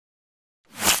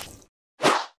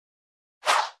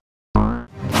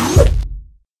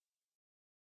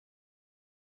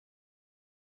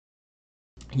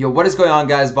Yo, what is going on,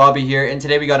 guys? Bobby here, and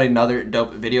today we got another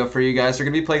dope video for you guys. We're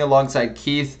going to be playing alongside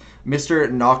Keith, Mr.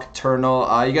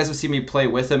 Nocturnal. You guys have seen me play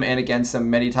with him and against him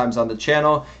many times on the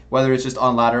channel, whether it's just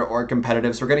on ladder or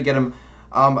competitive. So we're going to get him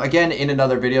again in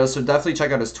another video, so definitely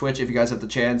check out his Twitch if you guys have the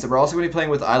chance. And we're also going to be playing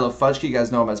with I Love Fudgecakes. You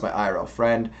guys know him as my IRL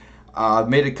friend.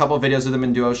 Made a couple videos with him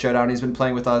in Duo Showdown. He's been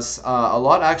playing with us a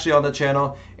lot actually on the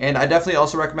channel, and I definitely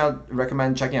also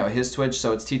recommend checking out his Twitch.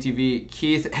 So it's TTV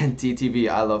Keith and TTV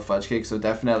I Love Fudgecakes, so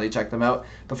definitely check them out.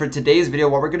 But for today's video,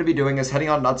 what we're going to be doing is heading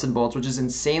on Nuts and Bolts, which is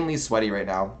insanely sweaty right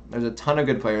now. There's a ton of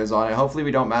good players on it. Hopefully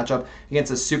we don't match up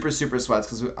against the super sweats,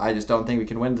 because I just don't think we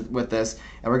can win with this.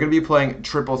 And we're going to be playing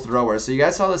triple thrower. So you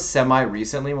guys saw this semi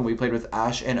recently when we played with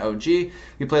Ash and OG.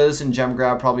 We played this in Gem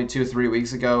Grab probably 2-3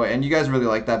 weeks ago, and you guys really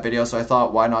liked that video. So I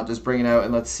thought, why not just bring it out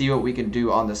and let's see what we can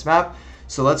do on this map.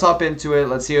 So let's hop into it.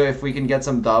 Let's see if we can get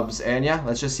some dubs, and yeah,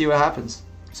 let's just see what happens.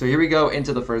 So here we go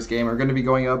into the first game. We're going to be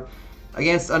going up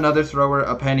against another thrower,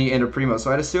 a Penny, and a Primo.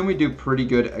 So I'd assume we do pretty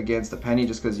good against a Penny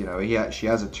just because, you know, she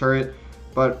has a turret,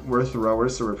 but we're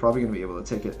throwers, so we're probably going to be able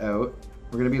to take it out.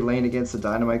 We're going to be laying against the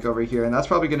Dynamite over here, and that's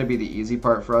probably going to be the easy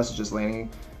part for us, just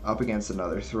laying up against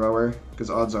another thrower,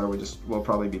 because odds are we'll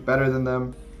probably be better than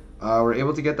them. We're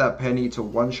able to get that Penny to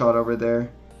one shot over there.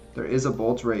 There is a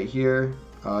bolt right here.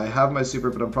 I have my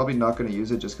super, but I'm probably not going to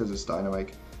use it just because this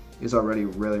Dynamite is already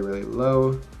really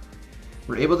low.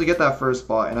 We're able to get that first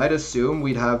spot, and I'd assume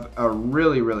we'd have a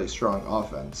really strong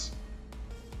offense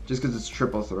just because it's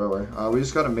triple thrower. We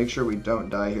just got to make sure we don't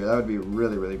die here. That would be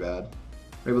really bad.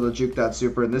 We're able to juke that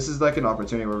super, and this is like an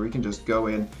opportunity where we can just go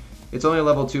in. It's only a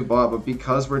level 2 bot, but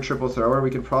because we're triple thrower, we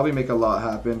can probably make a lot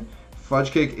happen.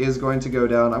 Fudgecake is going to go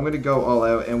down. I'm going to go all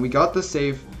out, and we got the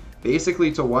save basically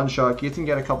to one shot. Keith can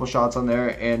get a couple shots on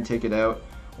there and take it out,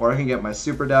 or I can get my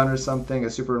super down or something, a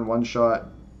super in one shot.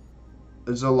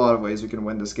 There's a lot of ways we can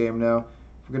win this game now.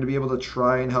 We're going to be able to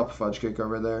try and help Fudgecake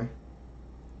over there.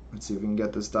 Let's see if we can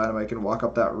get this Dynamite and walk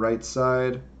up that right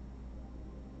side.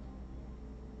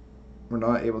 We're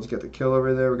not able to get the kill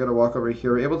over there. We're going to walk over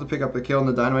here. We're able to pick up the kill on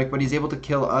the Dynamite, but he's able to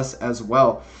kill us as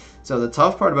well. So the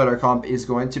tough part about our comp is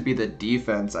going to be the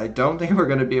defense. I don't think we're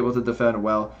going to be able to defend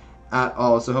well at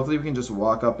all. So hopefully we can just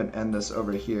walk up and end this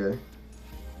over here.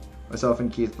 Myself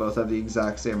and Keith both have the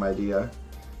exact same idea.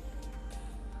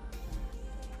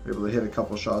 We're able to hit a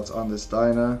couple shots on this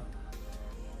Dyna.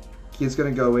 Keith's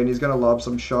going to go in. He's going to lob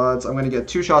some shots. I'm going to get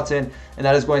 2 shots in, and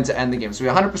that is going to end the game. So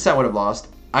we 100% would have lost.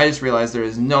 I just realized there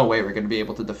is no way we're going to be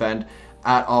able to defend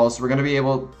at all. So we're going to be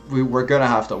able, we're going to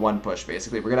have to one push,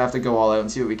 basically. We're going to have to go all out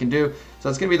and see what we can do. So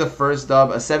that's going to be the first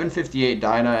dub, a 758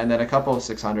 Dyna, and then a couple of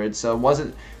 600s. So it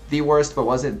wasn't the worst, but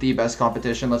wasn't the best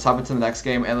competition. Let's hop into the next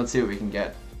game, and let's see what we can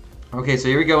get. Okay, so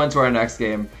here we go into our next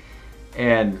game.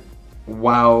 And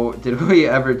wow, did we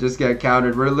ever just get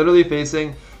countered. We're literally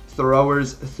facing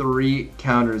throwers 3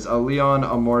 counters, a Leon,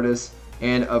 a Mortis,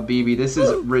 and a BB. This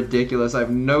is ridiculous. I have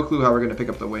no clue how we're going to pick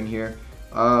up the win here.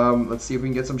 Let's see if we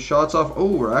can get some shots off. Oh,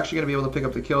 we're actually going to be able to pick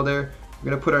up the kill there. We're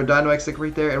going to put our Dynamite stick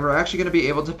right there, and we're actually going to be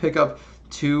able to pick up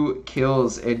 2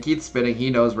 kills. And Keith's spinning.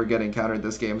 He knows we're getting countered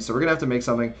this game, so we're going to have to make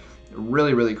something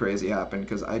really crazy happen,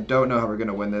 because I don't know how we're going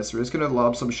to win this. We're just going to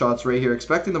lob some shots right here,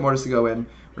 expecting the Mortis to go in.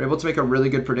 We're able to make a really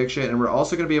good prediction, and we're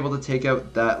also going to be able to take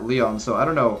out that Leon. So I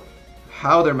don't know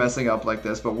how they're messing up like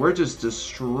this, but we're just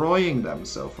destroying them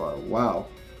so far. Wow.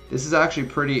 This is actually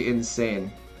pretty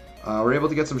insane. We're able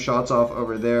to get some shots off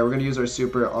over there. We're going to use our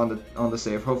super on the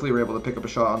save. Hopefully we're able to pick up a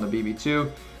shot on the BB2.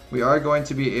 We are going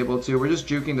to be able to. We're just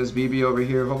juking this BB over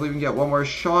here. Hopefully we can get one more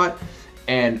shot.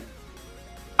 And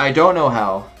I don't know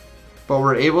how, but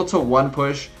we're able to one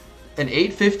push an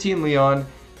 815 Leon,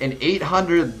 an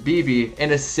 800 BB,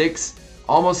 and a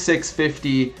almost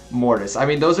 650 Mortis. I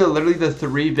mean, those are literally the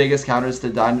 3 biggest counters to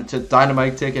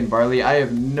Dynamite, Tick, and Barley. I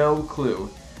have no clue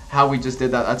how we just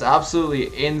did that. That's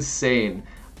absolutely insane.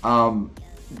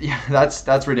 Yeah,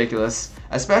 that's ridiculous.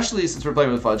 Especially since we're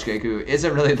playing with Fudgecake, who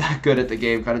isn't really that good at the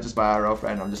game, kind of just my IRL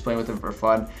friend. I'm just playing with him for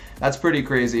fun. That's pretty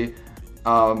crazy.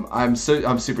 I'm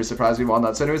super surprised we won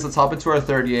that. So anyways, let's hop into our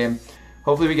third game.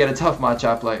 Hopefully we get a tough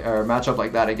matchup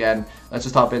like that again. Let's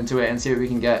just hop into it and see what we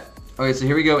can get. Okay, so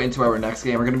here we go into our next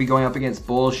game. We're going to be going up against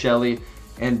Bull, Shelly,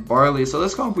 and Barley. So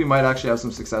this comp we might actually have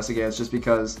some success against, just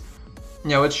because, you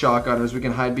know, it's shotgunners. We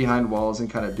can hide behind walls and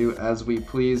kind of do as we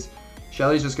please.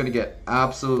 Shelly's just going to get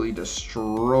absolutely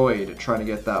destroyed trying to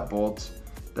get that bolt.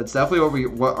 That's definitely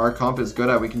what our comp is good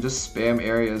at. We can just spam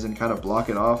areas and kind of block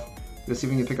it off. Let's see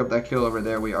if we can pick up that kill over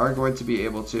there. We are going to be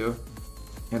able to.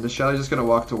 And the Shelly's just going to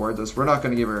walk towards us. We're not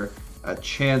going to give her a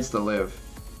chance to live.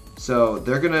 So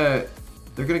they're going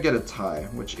to get a tie,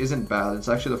 which isn't bad. It's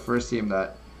actually the first team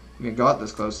that even got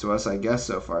this close to us, I guess,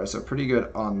 so far. So pretty good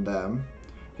on them.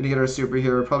 Gonna get our super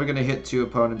here. We're probably gonna hit 2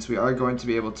 opponents. We are going to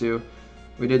be able to.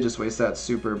 We did just waste that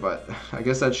super, but I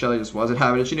guess that Shelly just wasn't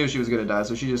having it. She knew she was gonna die,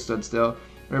 so she just stood still.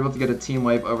 We're able to get a team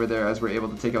wipe over there as we're able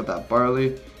to take out that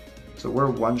Barley. So we're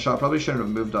one shot. Probably shouldn't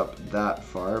have moved up that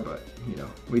far, but you know,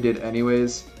 we did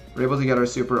anyways. We're able to get our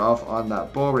super off on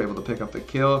that bull. We're able to pick up the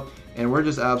kill, and we're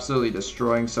just absolutely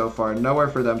destroying so far. Nowhere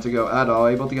for them to go at all.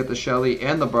 Able to get the Shelly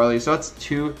and the Barley, so that's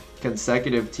 2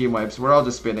 consecutive team wipes. We're all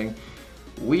just spinning.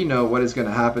 We know what is going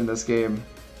to happen this game.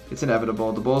 It's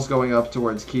inevitable. The bull's going up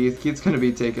towards Keith. Keith's going to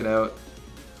be taken out.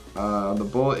 The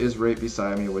bull is right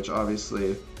beside me, which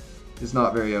obviously is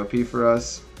not very OP for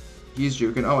us. He's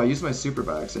juking. Oh, I used my super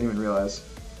bags. I didn't even realize.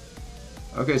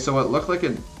 Okay, so what looked like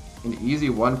an easy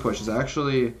one push is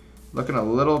actually looking a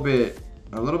little bit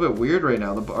weird right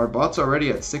now. Our bot's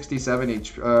already at 64%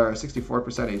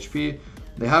 HP.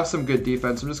 They have some good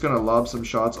defense. I'm just gonna lob some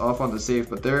shots off on the safe,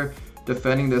 but they're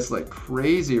defending this like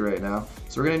crazy right now.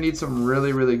 So we're gonna need some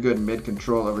really good mid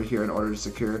control over here in order to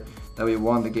secure that we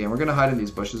won the game. We're gonna hide in these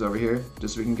bushes over here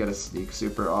just so we can get a sneak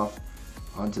super off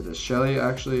onto the Shelly.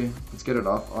 Actually, let's get it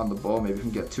off on the bull. Maybe we can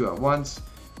get 2 at once.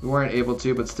 We weren't able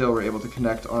to, but still we're able to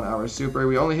connect on our super.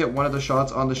 We only hit 1 of the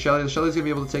shots on the Shelly. The Shelly's gonna be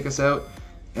able to take us out,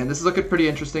 and this is looking pretty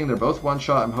interesting. They're both one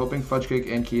shot. I'm hoping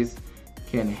Fudgecake and Keith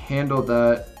can handle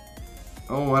that.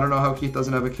 Oh, I don't know how Keith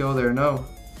doesn't have a kill there. No,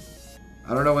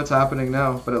 I don't know what's happening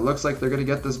now, but it looks like they're gonna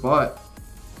get this bot.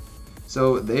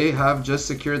 So they have just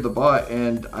secured the bot,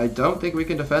 and I don't think we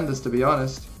can defend this, to be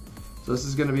honest. So this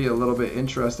is gonna be a little bit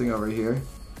interesting over here.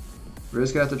 We're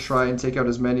just gonna have to try and take out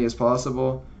as many as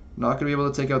possible. Not gonna be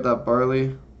able to take out that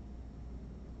Barley.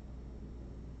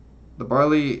 The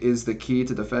Barley is the key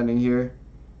to defending here.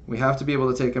 We have to be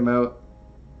able to take him out.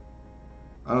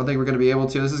 I don't think we're gonna be able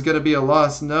to. This is gonna be a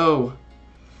loss. No.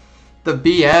 The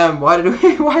BM. Why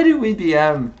did we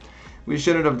BM? We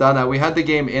shouldn't have done that. We had the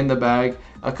game in the bag,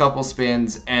 a couple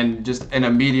spins, and just an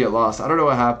immediate loss. I don't know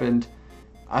what happened.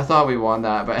 I thought we won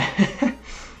that, but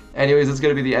anyways, it's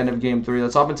gonna be the end of game 3.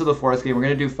 Let's hop into the 4th game. We're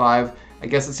gonna do 5. I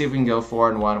guess let's see if we can go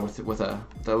 4-1 with a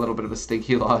little bit of a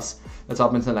stinky loss. Let's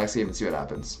hop into the next game and see what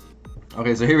happens.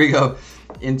 Okay, so here we go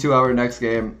into our next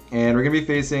game, and we're gonna be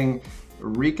facing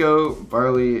Rico,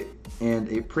 Barley,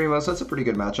 and a Primo. So that's a pretty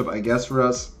good matchup, I guess, for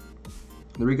us.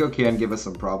 The Rico can give us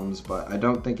some problems, but I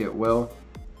don't think it will.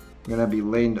 We're gonna be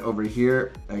laned over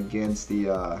here against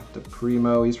the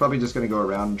Primo. He's probably just gonna go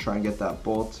around and try and get that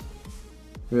bolt.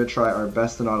 We're gonna try our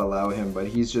best to not allow him, but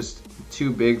he's just too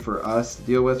big for us to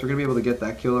deal with. We're gonna be able to get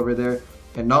that kill over there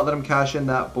and not let him cash in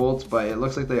that bolt, but it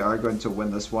looks like they are going to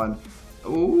win this one.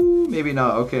 Ooh, maybe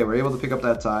not. Okay, we're able to pick up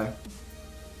that tie.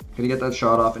 Gonna get that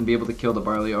shot off and be able to kill the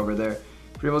Barley over there.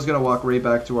 Primo's gonna walk right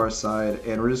back to our side,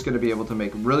 and we're just gonna be able to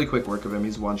make really quick work of him.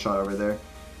 He's one shot over there.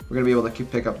 We're gonna be able to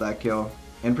pick up that kill.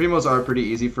 And Primos are pretty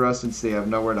easy for us since they have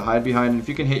nowhere to hide behind. And if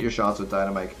you can hit your shots with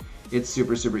Dynamite, it's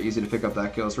super easy to pick up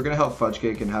that kill. So we're gonna help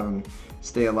Fudgecake and have him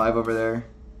stay alive over there.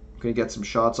 Gonna get some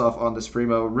shots off on this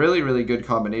Primo. Really good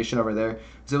combination over there.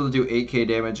 He's able to do 8k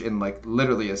damage in like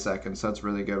literally a second, so that's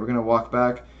really good. We're gonna walk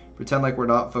back, pretend like we're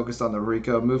not focused on the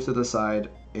Rico, move to the side,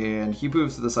 and he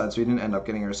moves to the side, so he didn't end up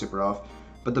getting our super off.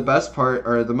 But the best part,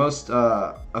 or the most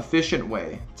efficient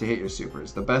way to hit your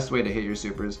supers, the best way to hit your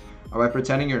supers are by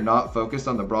pretending you're not focused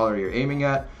on the brawler you're aiming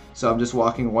at. So I'm just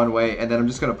walking one way, and then I'm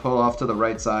just gonna pull off to the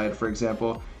right side, for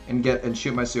example, and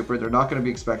shoot my super. They're not gonna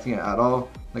be expecting it at all.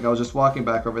 Like I was just walking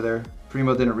back over there.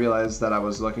 Primo didn't realize that I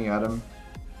was looking at him.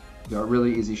 Got a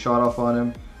really easy shot off on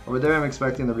him. Over there, I'm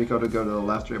expecting the Rico to go to the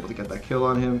left. We're able to get that kill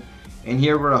on him. And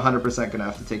here we're 100% gonna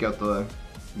have to take out the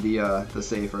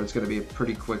safe, or it's going to be a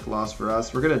pretty quick loss for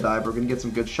us. We're going to dive. We're going to get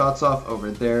some good shots off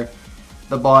over there.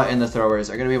 The bot and the throwers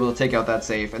are going to be able to take out that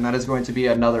safe, and that is going to be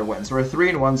another win. So we're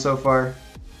 3-1 so far.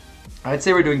 I'd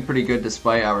say we're doing pretty good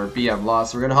despite our BM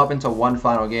loss. We're going to hop into one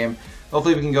final game.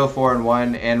 Hopefully we can go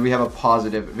 4-1, and we have a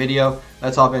positive video.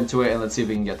 Let's hop into it, and let's see if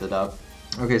we can get the dub.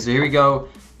 Okay, so here we go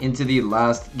into the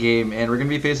last game, and we're going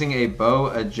to be facing a Bo,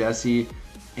 a Jesse,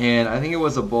 and I think it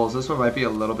was a Bull. So this one might be a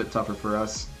little bit tougher for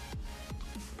us.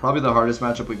 Probably the hardest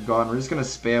matchup we've gone. We're just going to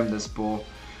spam this Bull.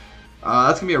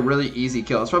 That's going to be a really easy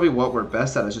kill. That's probably what we're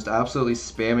best at, is just absolutely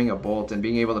spamming a bolt and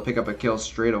being able to pick up a kill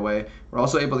straight away. We're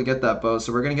also able to get that bow,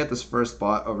 so we're going to get this first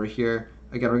bot over here.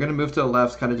 Again, we're going to move to the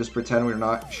left, kind of just pretend we're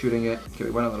not shooting it. Okay, we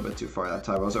went a little bit too far that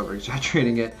time. I was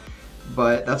over-exaggerating it.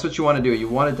 But that's what you want to do. You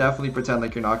want to definitely pretend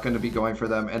like you're not going to be going for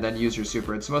them and then use your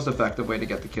super. It's the most effective way to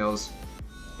get the kills.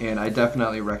 And I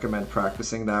definitely recommend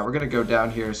practicing that. We're going to go down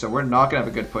here, so we're not going to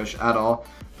have a good push at all,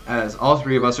 as all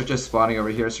three of us are just spawning over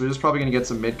here. So we're just probably going to get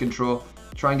some mid control,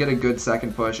 try and get a good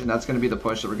second push, and that's going to be the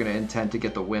push that we're going to intend to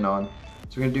get the win on.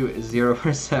 So we're going to do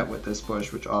 0% with this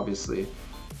push, which obviously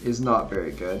is not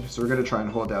very good. So we're going to try and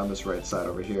hold down this right side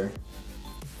over here.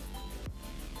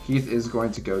 Keith is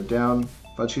going to go down.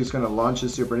 Fudgecakes going to launch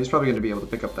his super, and he's probably going to be able to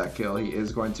pick up that kill. He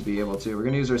is going to be able to. We're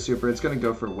going to use our super. It's going to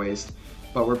go for waste,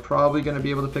 but we're probably going to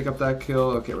be able to pick up that kill.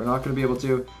 Okay, we're not going to be able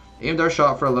to. Aimed our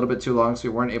shot for a little bit too long, so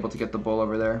we weren't able to get the bull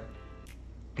over there.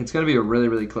 It's going to be a really,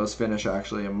 really close finish,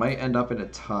 actually. It might end up in a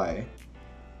tie.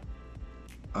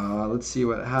 Let's see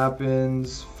what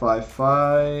happens.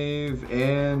 5-5,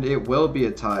 and it will be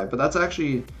a tie, but that's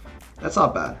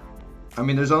not bad. I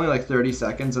mean, there's only like 30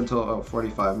 seconds until, oh,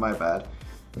 45, my bad.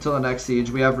 Until the next siege.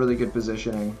 We have really good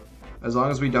positioning. As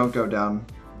long as we don't go down,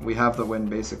 we have the win,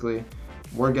 basically.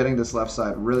 We're getting this left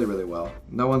side really, really well.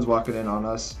 No one's walking in on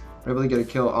us. We're able to get a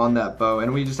kill on that bow,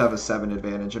 and we just have a 7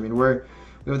 advantage. I mean,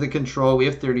 we have the control. We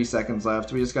have 30 seconds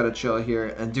left. We just got to chill here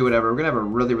and do whatever. We're going to have a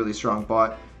really, really strong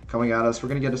bot coming at us. We're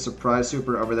going to get a surprise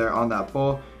super over there on that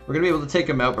bull. We're going to be able to take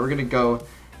him out, but we're going to go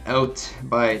out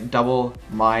by double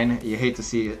mine. You hate to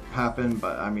see it happen,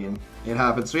 but I mean, it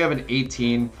happens. So we have an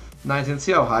 18, 19. Let's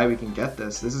see how high we can get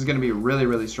this. This is going to be really,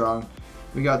 really strong.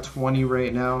 We got 20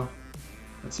 right now.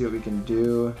 Let's see what we can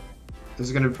do. This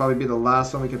is going to probably be the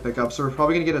last one we can pick up. So we're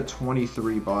probably going to get a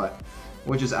 23 bot,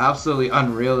 which is absolutely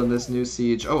unreal in this new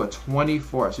siege. Oh, a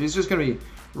 24. So he's just going to be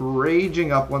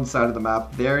raging up one side of the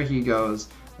map. There he goes,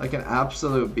 like an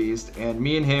absolute beast. And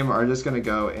me and him are just going to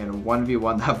go and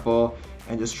 1v1 that bull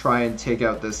and just try and take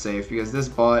out this safe, because this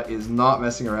bot is not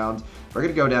messing around. We're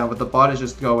going to go down, but the bot is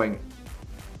just going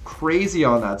crazy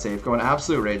on that safe, going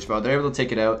absolute rage mode. They're able to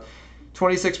take it out.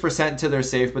 26% to their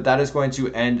safe, but that is going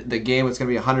to end the game. It's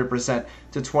going to be 100%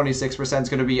 to 26%. It's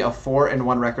going to be a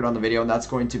 4-1 record on the video, and that's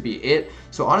going to be it.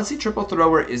 So honestly, triple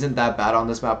thrower isn't that bad on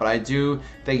this map, but I do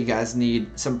think you guys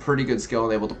need some pretty good skill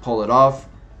and able to pull it off.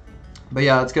 But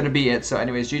yeah, that's going to be it. So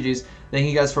anyways, GG's. Thank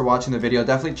you guys for watching the video.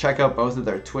 Definitely check out both of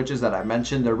their Twitches that I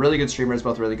mentioned. They're really good streamers,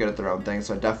 both really good at their own thing,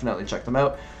 so definitely check them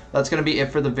out. That's going to be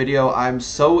it for the video. I'm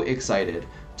so excited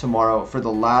tomorrow for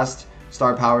the last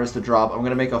star powers to drop. I'm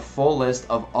going to make a full list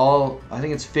of all, I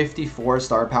think it's 54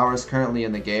 star powers currently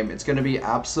in the game. It's going to be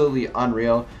absolutely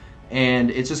unreal,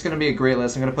 and it's just going to be a great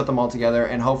list. I'm going to put them all together,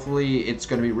 and hopefully it's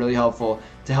going to be really helpful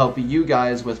to help you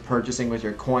guys with purchasing with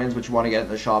your coins, which you want to get in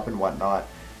the shop and whatnot.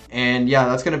 And yeah,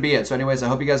 that's going to be it. So anyways, I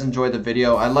hope you guys enjoyed the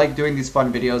video. I like doing these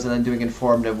fun videos and then doing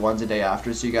informative ones a day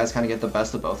after, so you guys kind of get the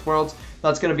best of both worlds.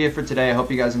 That's going to be it for today. I hope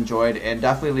you guys enjoyed, and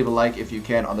definitely leave a like if you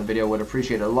can on the video. Would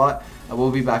appreciate it a lot. I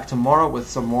will be back tomorrow with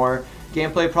some more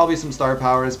gameplay, probably some star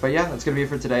powers. But yeah, that's going to be it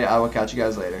for today. I will catch you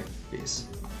guys later. Peace.